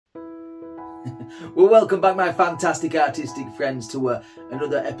Well, welcome back my fantastic artistic friends to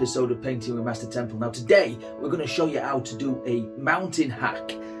another episode of Painting with Master Temple. Now today we're going to show you how to do a mountain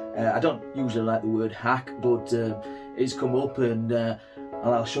hack. I don't usually like the word hack, but it's come up and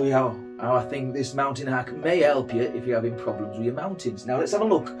I'll show you how I think this mountain hack may help you if you're having problems with your mountains. Now let's have a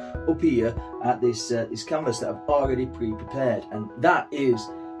look up here at this this canvas that I've already pre-prepared, and that is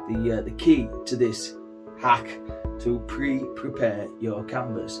the key to this hack, to pre-prepare your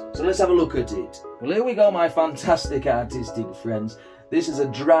canvas. So let's have a look at it. Well, here we go my fantastic artistic friends. This is a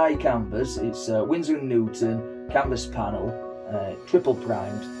dry canvas. It's Winsor & Newton canvas panel, triple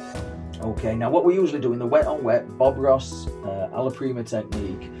primed. Okay, now what we usually do in the wet on wet Bob Ross alla prima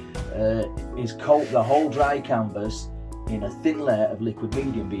technique is coat the whole dry canvas in a thin layer of liquid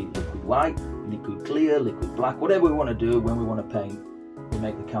medium, be it liquid white, liquid clear, liquid black, whatever we want to do when we want to paint, we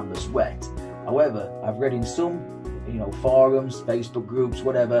make the canvas wet. However, I've read in some, forums, Facebook groups,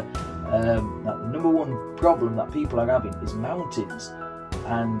 whatever, that the number one problem that people are having is mountains,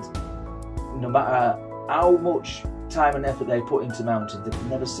 and no matter how much time and effort they put into mountains, they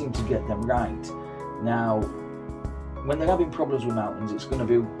never seem to get them right. Now, when they're having problems with mountains, it's going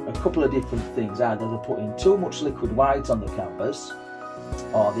to be a couple of different things. Either they're putting too much liquid white on the canvas,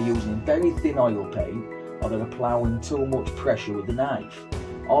 or they're using very thin oil paint, or they're applying too much pressure with the knife.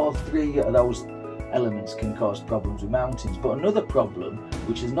 All three of those elements can cause problems with mountains. But another problem,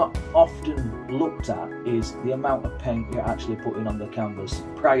 which is not often looked at, is the amount of paint you're actually putting on the canvas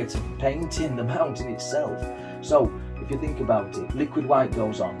prior to painting the mountain itself. So if you think about it, liquid white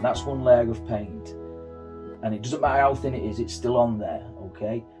goes on, that's one layer of paint, and it doesn't matter how thin it is, it's still on there,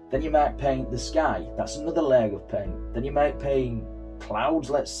 okay? Then you might paint the sky, that's another layer of paint. Then you might paint clouds,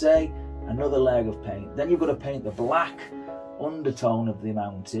 let's say, another layer of paint. Then you've got to paint the black undertone of the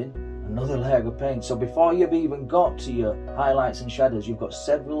mountain, another layer of paint. So before you've even got to your highlights and shadows, you've got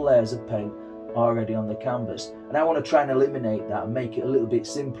several layers of paint already on the canvas. And I want to try and eliminate that and make it a little bit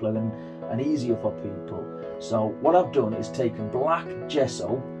simpler and easier for people. So what I've done is taken black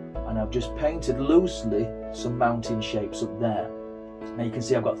gesso and I've just painted loosely some mountain shapes up there. Now you can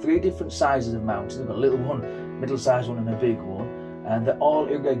see I've got three different sizes of mountains. I've got a little one, middle-sized one and a big one, and they're all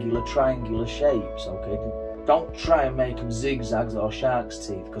irregular triangular shapes, okay? Don't try and make them zigzags or shark's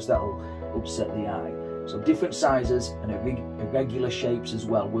teeth, because that'll upset the eye. So different sizes and irregular shapes as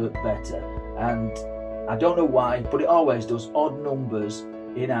well work better. And I don't know why, but it always does. Odd numbers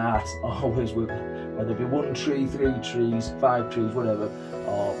in art always work, whether it be 1 tree, 3 trees, 5 trees, whatever,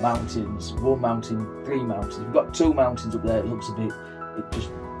 or mountains, 1 mountain, 3 mountains. If you've got 2 mountains up there, it looks a bit,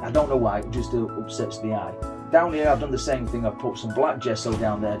 I don't know why, it just upsets the eye. Down here I've done the same thing. I've put some black gesso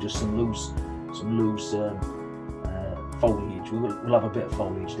down there, just some loose foliage. We'll have a bit of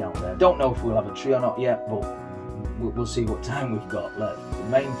foliage down there. Don't know if we'll have a tree or not yet, but we'll see what time we've got left. The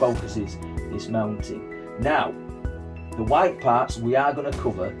main focus is this mountain. Now, the white parts we are going to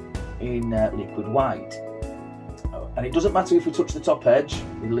cover in liquid white. And it doesn't matter if we touch the top edge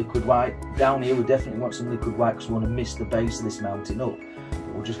with liquid white. Down here we definitely want some liquid white because we want to mist the base of this mountain up.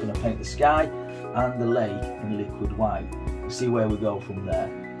 But we're just going to paint the sky and the lake in liquid white. We'll see where we go from there.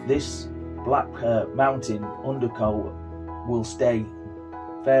 This black mountain undercoat will stay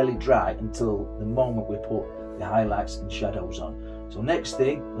fairly dry until the moment we put the highlights and shadows on. So next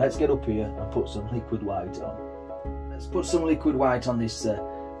thing, let's get up here and put some liquid white on. Let's put some liquid white on this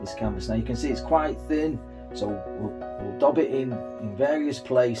this canvas. Now you can see it's quite thin, so we'll dab it in various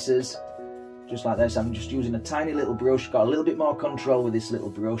places, just like this. I'm just using a tiny little brush, got a little bit more control with this little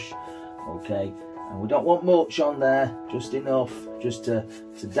brush, okay? And we don't want much on there, just enough, just to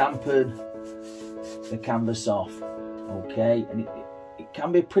dampen the canvas off, okay? And it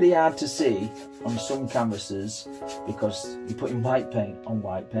can be pretty hard to see on some canvases because you're putting white paint on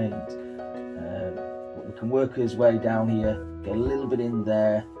white paint. But we can work his way down here, get a little bit in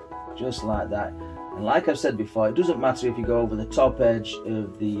there, just like that. And like I've said before, it doesn't matter if you go over the top edge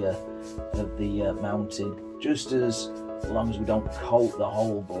of the mountain, just as long as we don't coat the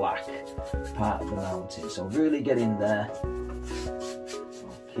whole black part of the mountain. So really get in there,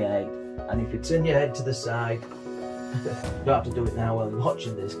 okay? And if you turn your head to the side, you don't have to do it now while you're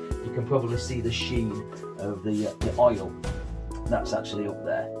watching this, you can probably see the sheen of the oil that's actually up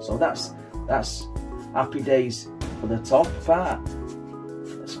there. So that's happy days for the top part.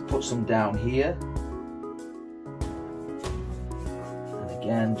 Let's put some down here, and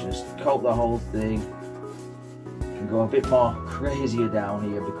again just coat the whole thing. You can go a bit more crazier down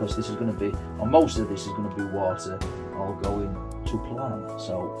here because this is going to be, or most of this is going to be water all going to plan.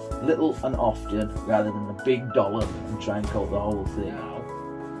 So little and often rather than a big dollop and try and coat the whole thing.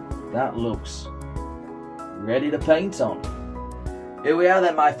 That looks ready to paint on. Here we are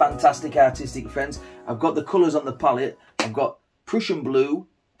then, my fantastic artistic friends. I've got the colours on the palette. I've got Prussian blue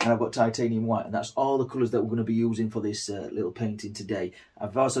and I've got titanium white, and that's all the colours that we're going to be using for this little painting today.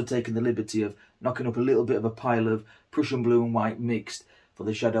 I've also taken the liberty of knocking up a little bit of a pile of Prussian blue and white mixed for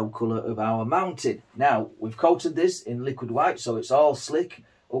the shadow colour of our mountain. Now, we've coated this in liquid white, so it's all slick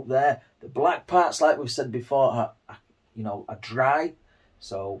up there. The black parts, like we've said before, are dry.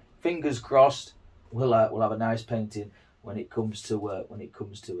 So fingers crossed, we'll have a nice painting when it comes to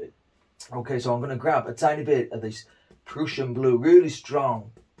it. Okay, so I'm going to grab a tiny bit of this Prussian blue, really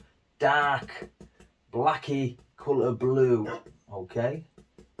strong, dark, blacky colour blue. Okay,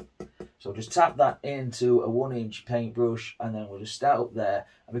 so just tap that into a 1-inch paintbrush, and then we'll just start up there.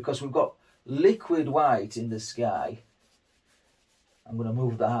 And because we've got liquid white in the sky, I'm going to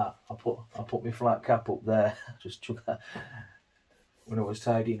move that. I'll put my flat cap up there. Just chuck that when I was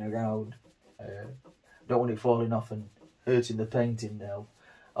tidying around. Don't want it falling off and hurting the painting now.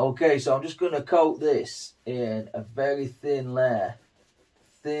 Okay, so I'm just going to coat this in a very thin layer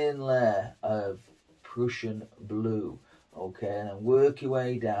of Prussian blue. Okay, and then work your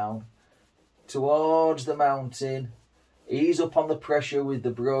way down towards the mountain. Ease up on the pressure with the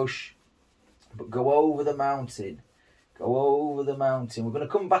brush, but go over the mountain. Go over the mountain. We're going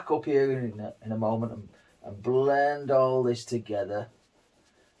to come back up here in a moment and blend all this together.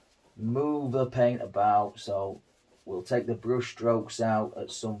 Move the paint about, so we'll take the brush strokes out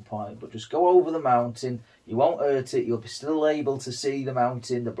at some point, but just go over the mountain. You won't hurt it. You'll be still able to see the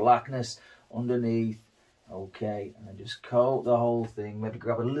mountain, the blackness underneath. Okay, and then just coat the whole thing. Maybe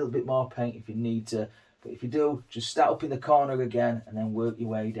grab a little bit more paint if you need to, but if you do, just start up in the corner again and then work your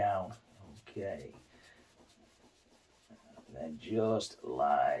way down. Okay, and then just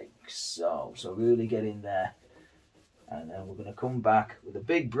like so. So really get in there, and then we're going to come back with a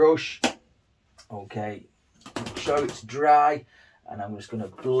big brush. Okay, make sure it's dry, and I'm just going to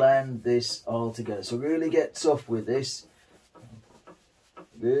blend this all together. So really get tough with this.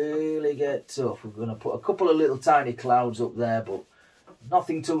 Really get tough. We're going to put a couple of little tiny clouds up there, but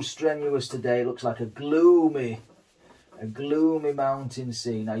nothing too strenuous today. It looks like a gloomy mountain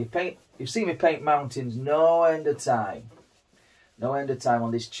scene. Now you've seen me paint mountains no end of time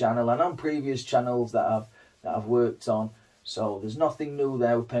on this channel and on previous channels that I've worked on. So there's nothing new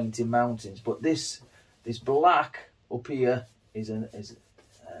there with painting mountains. But this black up here I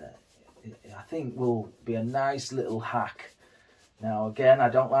think will be a nice little hack. Now again, I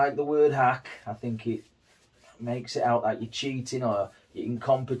don't like the word hack. I think it makes it out like you're cheating or you're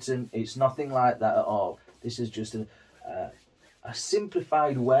incompetent. It's nothing like that at all. This is just a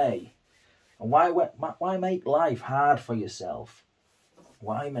simplified way. And why make life hard for yourself?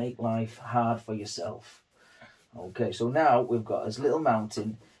 Why make life hard for yourself? Okay, so now we've got this little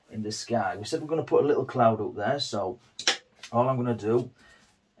mountain in the sky. We said we're going to put a little cloud up there, so all I'm going to do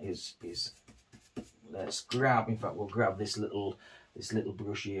is let's grab, in fact we'll grab this little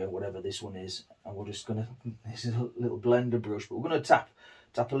brush here, whatever this one is, and we're just going to, this is a little blender brush, but we're going to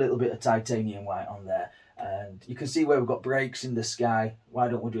tap a little bit of titanium white on there, and you can see where we've got breaks in the sky. Why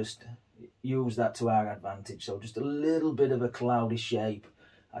don't we just use that to our advantage? So just a little bit of a cloudy shape.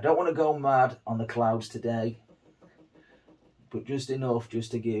 I don't want to go mad on the clouds today, but just enough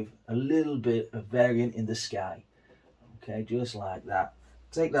just to give a little bit of variant in the sky. Okay, just like that.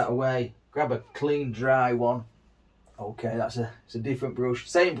 Take that away, grab a clean dry one. Okay, it's a different brush,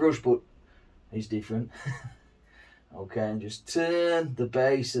 same brush but it's different. Okay, and just turn the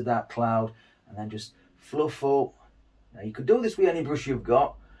base of that cloud and then just fluff up. Now you could do this with any brush you've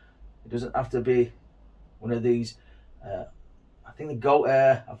got. It doesn't have to be one of these, I think the goat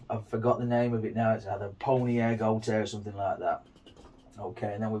hair, I've forgot the name of it now, it's either pony hair, goat hair or something like that.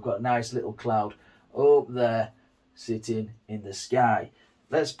 Okay, and then we've got a nice little cloud up there sitting in the sky.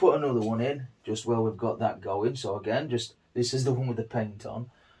 Let's put another one in just where we've got that going. So again, just this is the one with the paint on.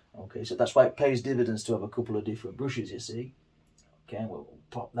 Okay, so that's why it pays dividends to have a couple of different brushes, you see. Okay, we'll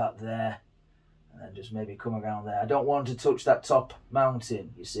pop that there and then just maybe come around there. I don't want to touch that top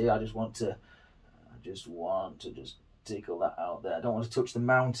mountain, you see. I just want to just tickle that out there. I don't want to touch the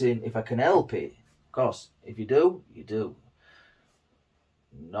mountain if I can help it. Of course, if you do, you do.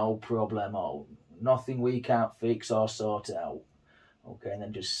 No problemo. Nothing we can't fix or sort out. Okay, and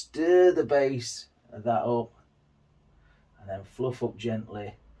then just stir the base of that up and then fluff up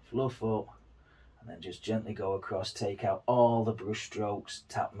gently, fluff up, and then just gently go across, take out all the brush strokes,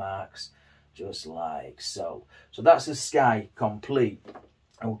 tap marks, just like so. So that's the sky complete.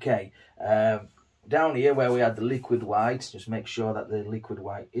 Okay, down here where we had the liquid white, just make sure that the liquid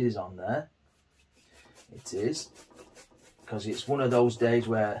white is on there. It is, because it's one of those days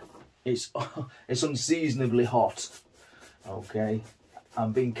where it's unseasonably hot. Okay,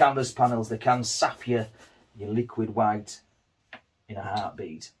 and being canvas panels, they can sap your liquid white in a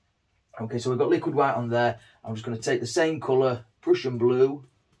heartbeat. Okay, so we've got liquid white on there. I'm just going to take the same colour, Prussian blue.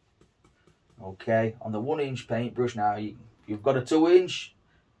 Okay, on the 1-inch paintbrush. Now you've got a 2-inch,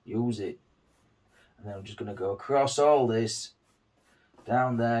 use it. And then I'm just going to go across all this,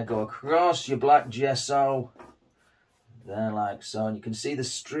 down there, go across your black gesso, there like so. And you can see the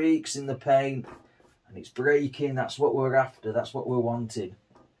streaks in the paint, and it's breaking. That's what we're after, that's what we're wanting.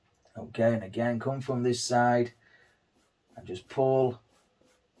 Okay, and again, come from this side and just pull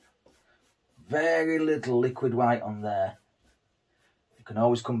very little liquid white on there. You can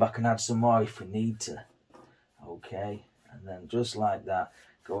always come back and add some more if we need to. Okay, and then just like that,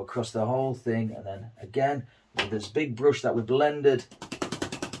 go across the whole thing. And then again, with this big brush that we blended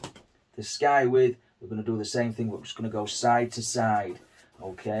the sky with, we're going to do the same thing. We're just going to go side to side.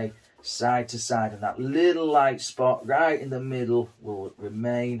 Okay, side to side, and that little light spot right in the middle will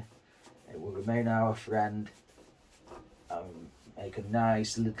remain. It will remain our friend. Make a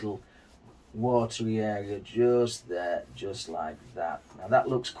nice little watery area just there, just like that. Now that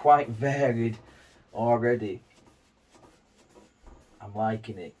looks quite varied already. I'm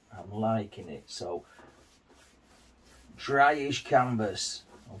liking it, I'm liking it. So dryish canvas.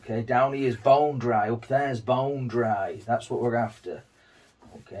 Okay, down here is bone dry, up there is bone dry. That's what we're after.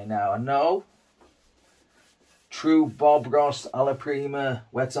 Okay, now I know true Bob Ross alla prima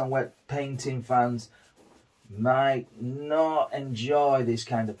wet on wet painting fans might not enjoy this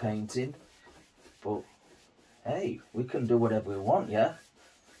kind of painting, but hey, we can do whatever we want, yeah?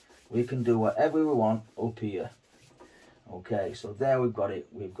 We can do whatever we want up here. Okay, so there we've got it.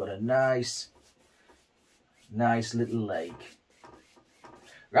 We've got a nice little lake.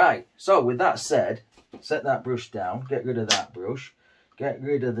 Right, so with that said, set that brush down, get rid of that brush, get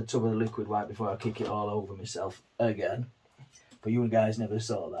rid of the tub of the liquid white before I kick it all over myself again. But you guys never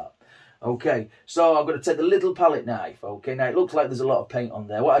saw that. Okay, so I'm going to take the little palette knife. Okay, now it looks like there's a lot of paint on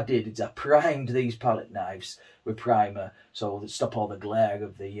there. What I did is I primed these palette knives with primer, so that stop all the glare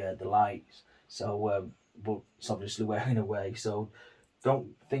of the lights. So, but it's obviously wearing away. So don't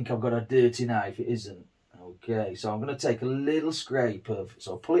think I've got a dirty knife. It isn't. Okay, so I'm going to take a little scrape of,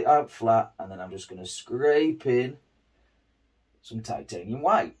 so pull it out flat, and then I'm just going to scrape in some titanium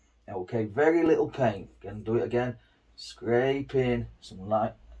white. Okay, very little paint. Again, do it again. Scrape in some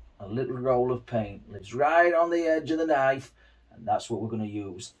light. A little roll of paint lives right on the edge of the knife, and that's what we're going to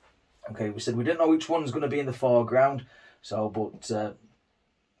use. Okay, we said we didn't know which one's going to be in the foreground, so but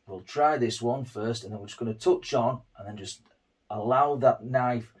we'll try this one first, and then we're just going to touch on and then just allow that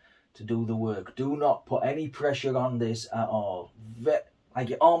knife to do the work. Do not put any pressure on this at all. Like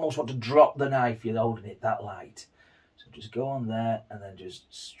you almost want to drop the knife, you're holding it that light. So just go on there and then just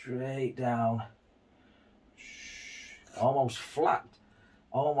straight down, almost flat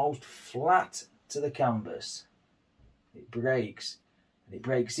to the canvas. It breaks, and it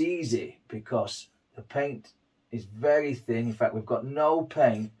breaks easy because the paint is very thin. In fact, we've got no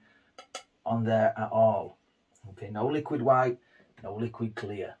paint on there at all. Okay, no liquid white, no liquid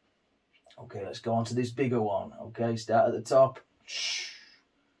clear. Okay, let's go on to this bigger one. Okay, start at the top.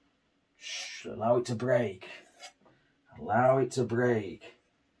 Allow it to break. Allow it to break.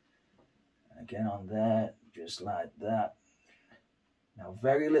 And again on there, just like that. Now,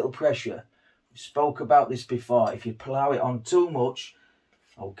 very little pressure. We spoke about this before. If you plough it on too much,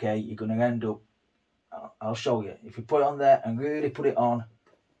 okay, you're going to end up, I'll show you. If you put it on there and really put it on,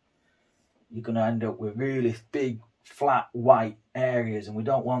 you're going to end up with really big, flat, white areas, and we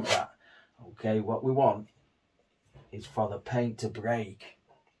don't want that. Okay, what we want is for the paint to break.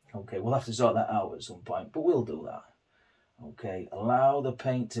 Okay, we'll have to sort that out at some point, but we'll do that. Okay, allow the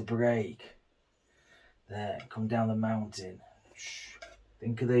paint to break. There, come down the mountain.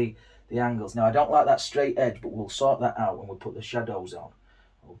 Think of the angles. Now, I don't like that straight edge, but we'll sort that out when we put the shadows on.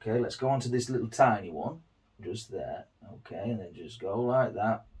 Okay, let's go on to this little tiny one. Just there. Okay, and then just go like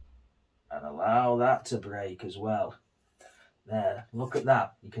that. And allow that to break as well. There, look at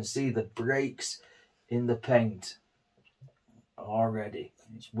that. You can see the breaks in the paint already.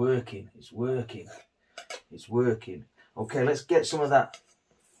 It's working, it's working, it's working. Okay, let's get some of that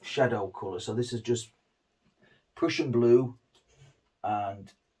shadow colour. So this is just Prussian blue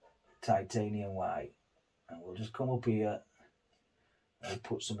and titanium white. And we'll just come up here and we'll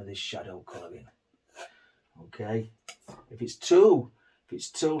put some of this shadow colour in. Okay, if it's too,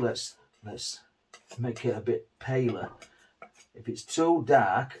 let's make it a bit paler. If it's too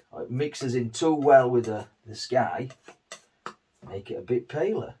dark, or it mixes in too well with the sky, make it a bit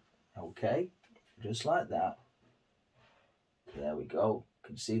paler. Okay, just like that. There we go. You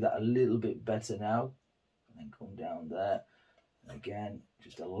can see that a little bit better now. And then come down there. Again,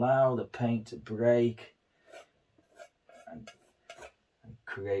 just allow the paint to break and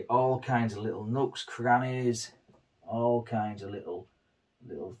create all kinds of little nooks, crannies, all kinds of little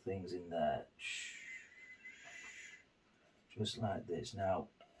things in there. Just like this. Now,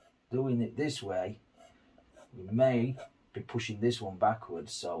 doing it this way, we may be pushing this one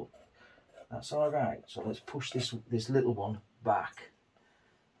backwards, so that's all right. So let's push this little one back.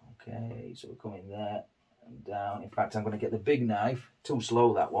 Okay, so we're coming there and down. In fact, I'm going to get the big knife. Too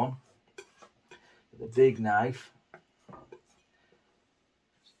slow, that one. The big knife.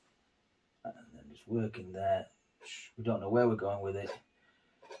 And then just working there. We don't know where we're going with it.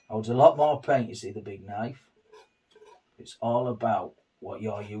 Holds a lot more paint, you see, the big knife. It's all about what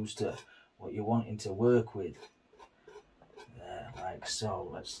you're used to, what you're wanting to work with. There, like so.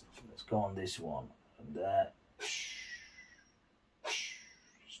 Let's go on this one. And there.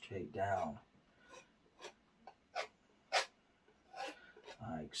 Straight down.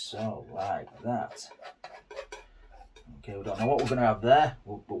 Like so, like that. Okay, we don't know what we're going to have there,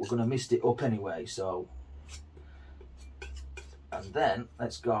 but we're going to mist it up anyway, so. And then,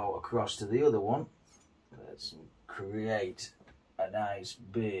 let's go across to the other one. Let's create a nice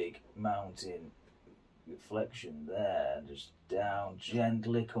big mountain reflection there. Just down,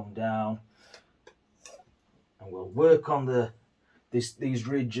 gently come down. And we'll work on these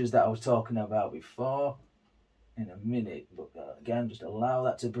ridges that I was talking about before in a minute. But again, just allow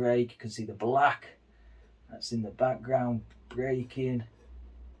that to break. You can see the black that's in the background breaking.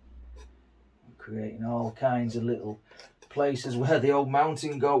 And creating all kinds of little places where the old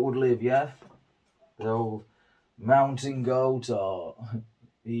mountain goat would live, yeah? The old mountain goat or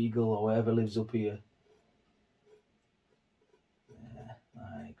eagle or whatever lives up here. Yeah,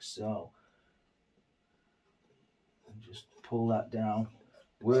 like so. And just pull that down,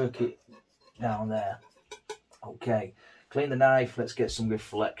 work it down there. Okay, clean the knife, let's get some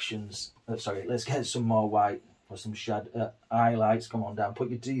reflections. Sorry, let's get some more white for some highlights. Come on down, put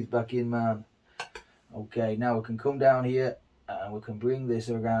your teeth back in, man. Okay, now we can come down here and we can bring this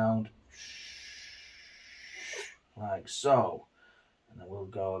around like so. And then we'll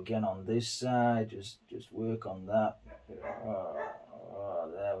go again on this side, just work on that.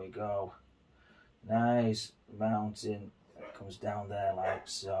 There we go. Nice mountain that comes down there like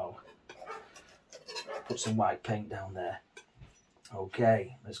so. Put some white paint down there.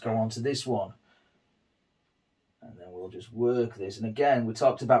 Okay, let's go on to this one. And then we'll just work this. And again, we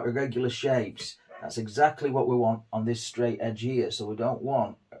talked about irregular shapes. That's exactly what we want on this straight edge here. So we don't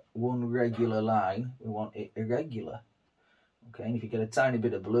want one regular line. We want it irregular. Okay, and if you get a tiny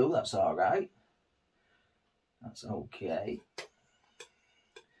bit of blue, that's all right. That's okay.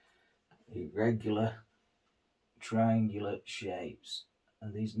 Irregular, triangular shapes.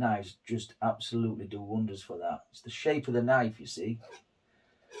 And these knives just absolutely do wonders for that. It's the shape of the knife, you see.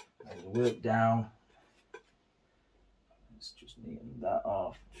 And you work down. Let's just neaten that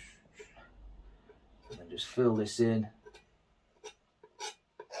off. And then just fill this in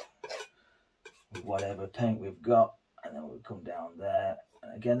with whatever paint we've got. And then we'll come down there.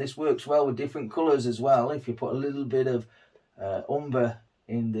 And again, this works well with different colours as well. If you put a little bit of umber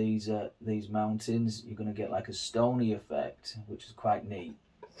in these mountains, you're going to get like a stony effect, which is quite neat,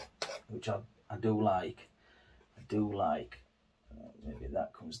 which I do like. I do like. Maybe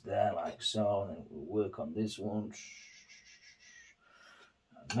that comes there like so, and then we'll work on this one.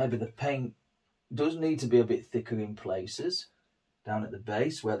 Maybe the paint does need to be a bit thicker in places, down at the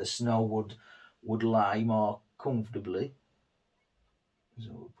base where the snow would lie more comfortably. So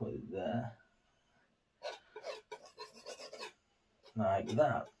we'll put it there. Like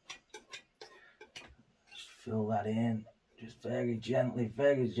that. Just fill that in, just very gently,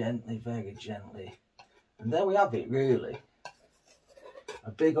 very gently, very gently. And there we have it, really.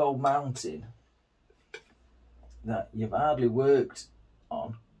 A big old mountain that you've hardly worked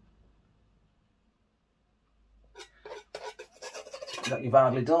on, that you've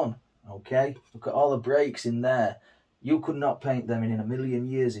hardly done. Okay, look at all the breaks in there. You could not paint them in a million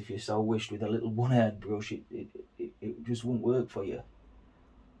years if you so wished with a little one-haired brush. It just wouldn't work for you.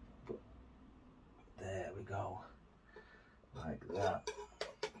 But there we go, like that.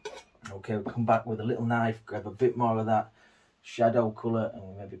 Okay, we'll come back with a little knife, grab a bit more of that shadow colour, and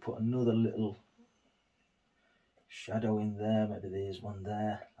we'll maybe put another little shadow in there. Maybe there's one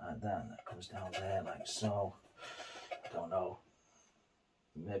there, like that, and that comes down there, like so. I don't know.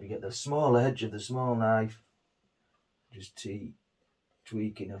 Maybe get the small edge of the small knife, just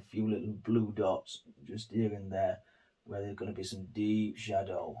tweaking a few little blue dots just here and there where there's going to be some deep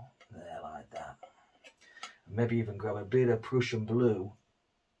shadow there, like that. And maybe even grab a bit of Prussian blue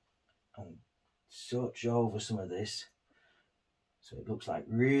and touch over some of this So it looks like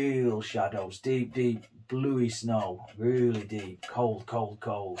real shadows, deep, deep, bluey snow, really deep, cold, cold,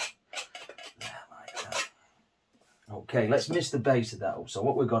 cold. Like that. Okay, let's mist the base of that up. So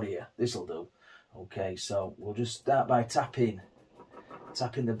what we've got here, this will do. Okay, so we'll just start by tapping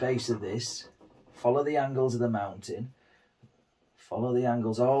the base of this. Follow the angles of the mountain. Follow the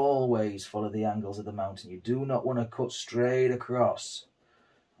angles, always follow the angles of the mountain. You do not want to cut straight across.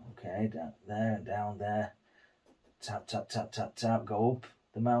 Okay, down there and down there. Tap, tap, tap, tap, tap. Go up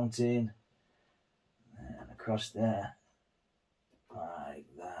the mountain and across there. Like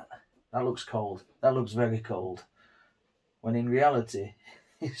that. That looks cold. That looks very cold. When in reality,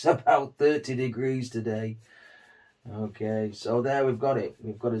 it's about 30 degrees today. Okay, so there we've got it.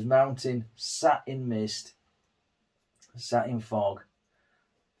 We've got his mountain sat in mist, sat in fog.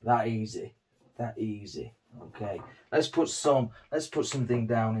 That easy. That easy. Okay, let's put something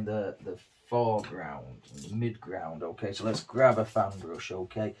down in the foreground, in the mid-ground. Okay, so let's grab a fan brush.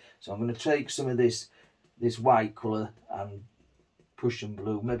 Okay, so I'm going to take some of this white colour and Prussian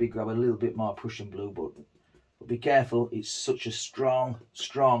blue. Maybe grab a little bit more Prussian blue, but be careful. It's such a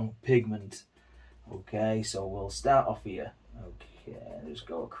strong pigment. Okay, so we'll start off here. Okay, just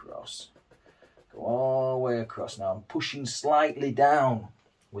go across. Go all the way across. Now I'm pushing slightly down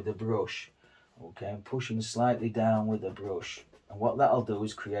with the brush. Okay, I'm pushing slightly down with the brush. And what that'll do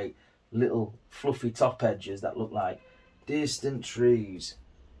is create little fluffy top edges that look like distant trees.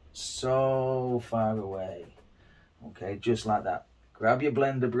 So far away. Okay, just like that. Grab your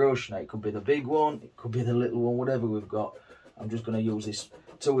blender brush. Now it could be the big one, it could be the little one, whatever we've got. I'm just going to use this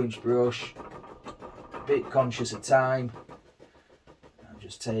 2-inch brush. A bit conscious of time. And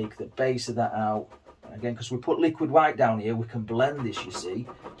just take the base of that out. And again, because we put liquid white down here, we can blend this, you see,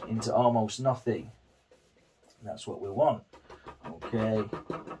 into almost nothing. That's what we want. Okay,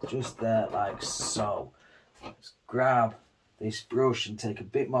 just there, like so. Let's grab this brush and take a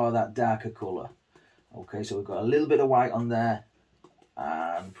bit more of that darker colour. Okay, so we've got a little bit of white on there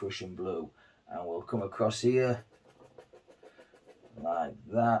and Prussian blue. And we'll come across here like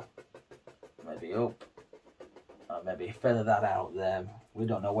that. Maybe up. Or maybe feather that out there. We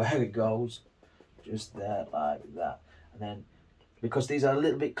don't know where it goes. Just there, like that. And then, because these are a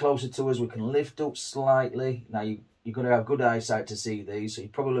little bit closer to us, we can lift up slightly. Now, you're going to have good eyesight to see these, so you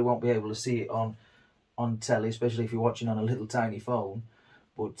probably won't be able to see it on telly, especially if you're watching on a little tiny phone.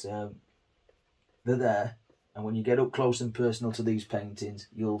 But they're there, and when you get up close and personal to these paintings,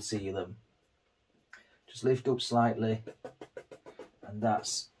 you'll see them. Just lift up slightly, and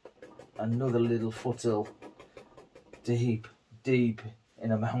that's another little footle deep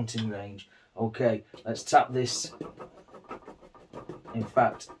in a mountain range. Okay, let's tap this. In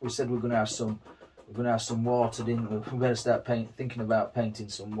fact, we said we're going to have some water, didn't we? We better start thinking about painting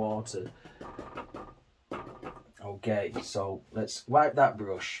some water. Okay, so let's wipe that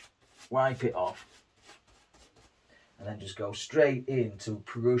brush, wipe it off, and then just go straight into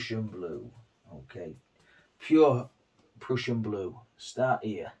Prussian blue. Okay, pure Prussian blue. Start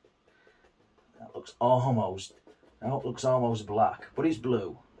here. That looks almost black, but it's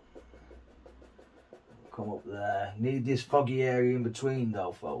blue. Come up there. You need this foggy area in between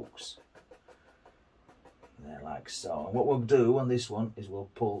though, folks. There, like so. And what we'll do on this one is we'll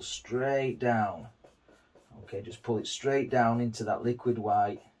pull straight down. Okay, just pull it straight down into that liquid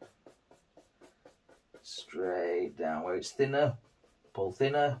white. Straight down. Where it's thinner, pull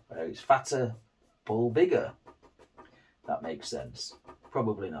thinner. Where it's fatter, pull bigger. That makes sense.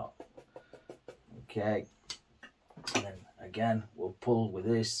 Probably not. Okay. And then again, we'll pull with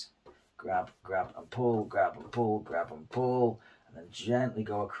this. Grab, grab and pull, grab and pull, grab and pull, and then gently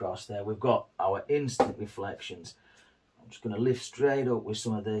go across there. We've got our instant reflections. I'm just going to lift straight up with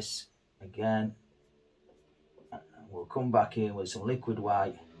some of this again. And we'll come back in with some liquid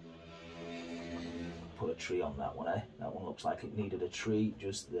white. Put a tree on that one, eh? That one looks like it needed a tree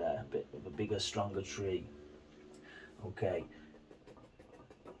just there. A bit of a bigger, stronger tree. Okay.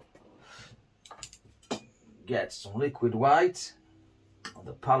 Get some liquid white on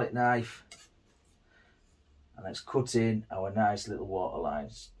the palette knife, and let's cut in our nice little water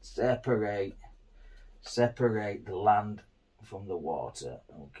lines. Separate the land from the water.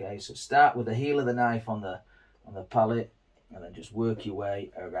 Okay, so start with the heel of the knife on the palette, and then just work your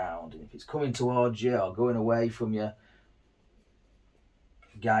way around. And if it's coming towards you or going away from you,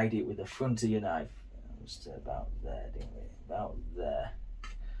 guide it with the front of your knife. Just about there, didn't we? About there.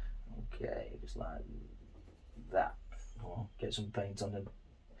 Okay, just like that. Get some paint on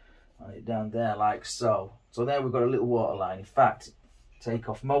it down there, like so. So there we've got a little water line. In fact, take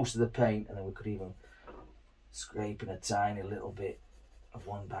off most of the paint, and then we could even scrape in a tiny little bit of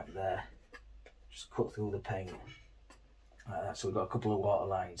one back there. Just cut through the paint. Like that. So we've got a couple of water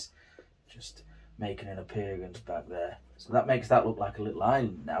lines just making an appearance back there. So that makes that look like a little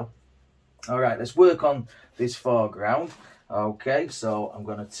island now. All right, let's work on this foreground. Okay, so I'm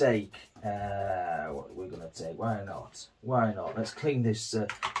going to take, what we're going to take, why not? Why not? Let's clean this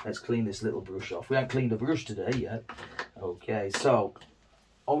little brush off. We haven't cleaned the brush today yet. Okay, so,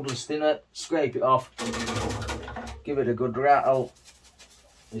 odorless thinner, scrape it off, give it a good rattle.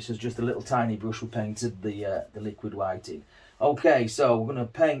 This is just a little tiny brush we painted the liquid white in. Okay, so we're going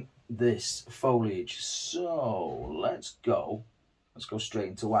to paint this foliage. So, let's go straight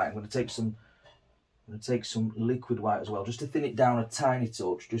into white. I'm going to take some liquid white as well, just to thin it down a tiny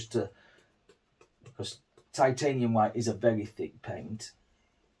touch, because titanium white is a very thick paint.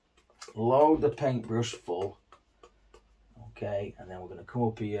 Load the paintbrush full, okay, and then we're going to come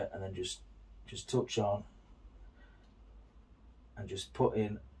up here and then just touch on and just put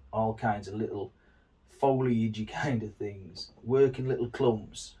in all kinds of little foliagey kind of things, working little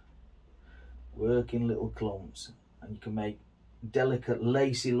clumps, and you can make delicate,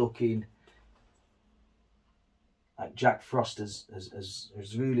 lacy looking, like Jack Frost has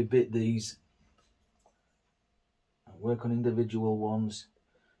really bit these, and work on individual ones.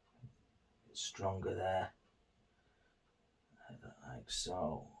 It's stronger there, like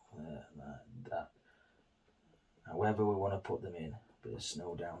so, there, like that. However we want to put them in, bit of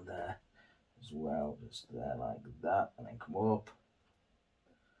snow down there as well, just there like that, and then come up,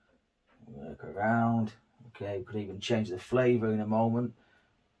 work around. Okay, we could even change the flavour in a moment.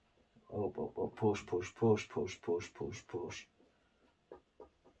 Up, up, up, push, push, push, push, push, push, push.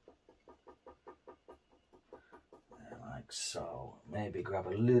 Like so. Maybe grab a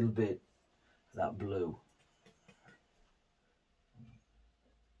little bit of that blue.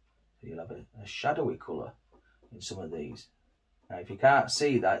 So you'll have a shadowy colour in some of these. Now if you can't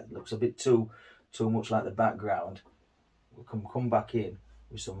see that, it looks a bit too much like the background. We'll come back in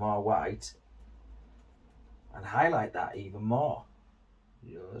with some more white and highlight that even more.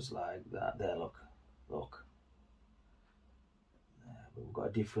 Just like that. There, look. There, but we've got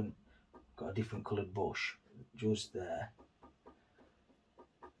a different coloured bush just there,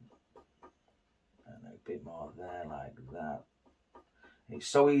 and a bit more there like that. It's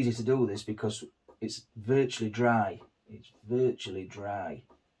so easy to do this because it's virtually dry. It's virtually dry.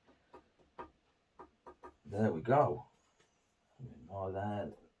 There we go. A bit more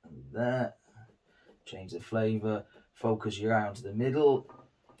there and there. Change the flavour. Focus your eye onto the middle,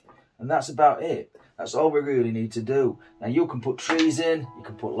 and that's about it. That's all we really need to do. Now you can put trees in, you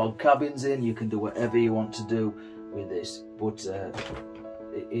can put log cabins in, you can do whatever you want to do with this, but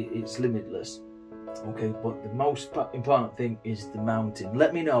it's limitless. Okay, but the most important thing is the mountain.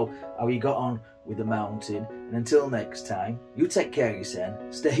 Let me know how you got on with the mountain, and until next time, you take care of yourself,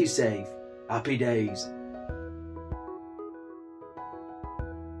 stay safe, happy days.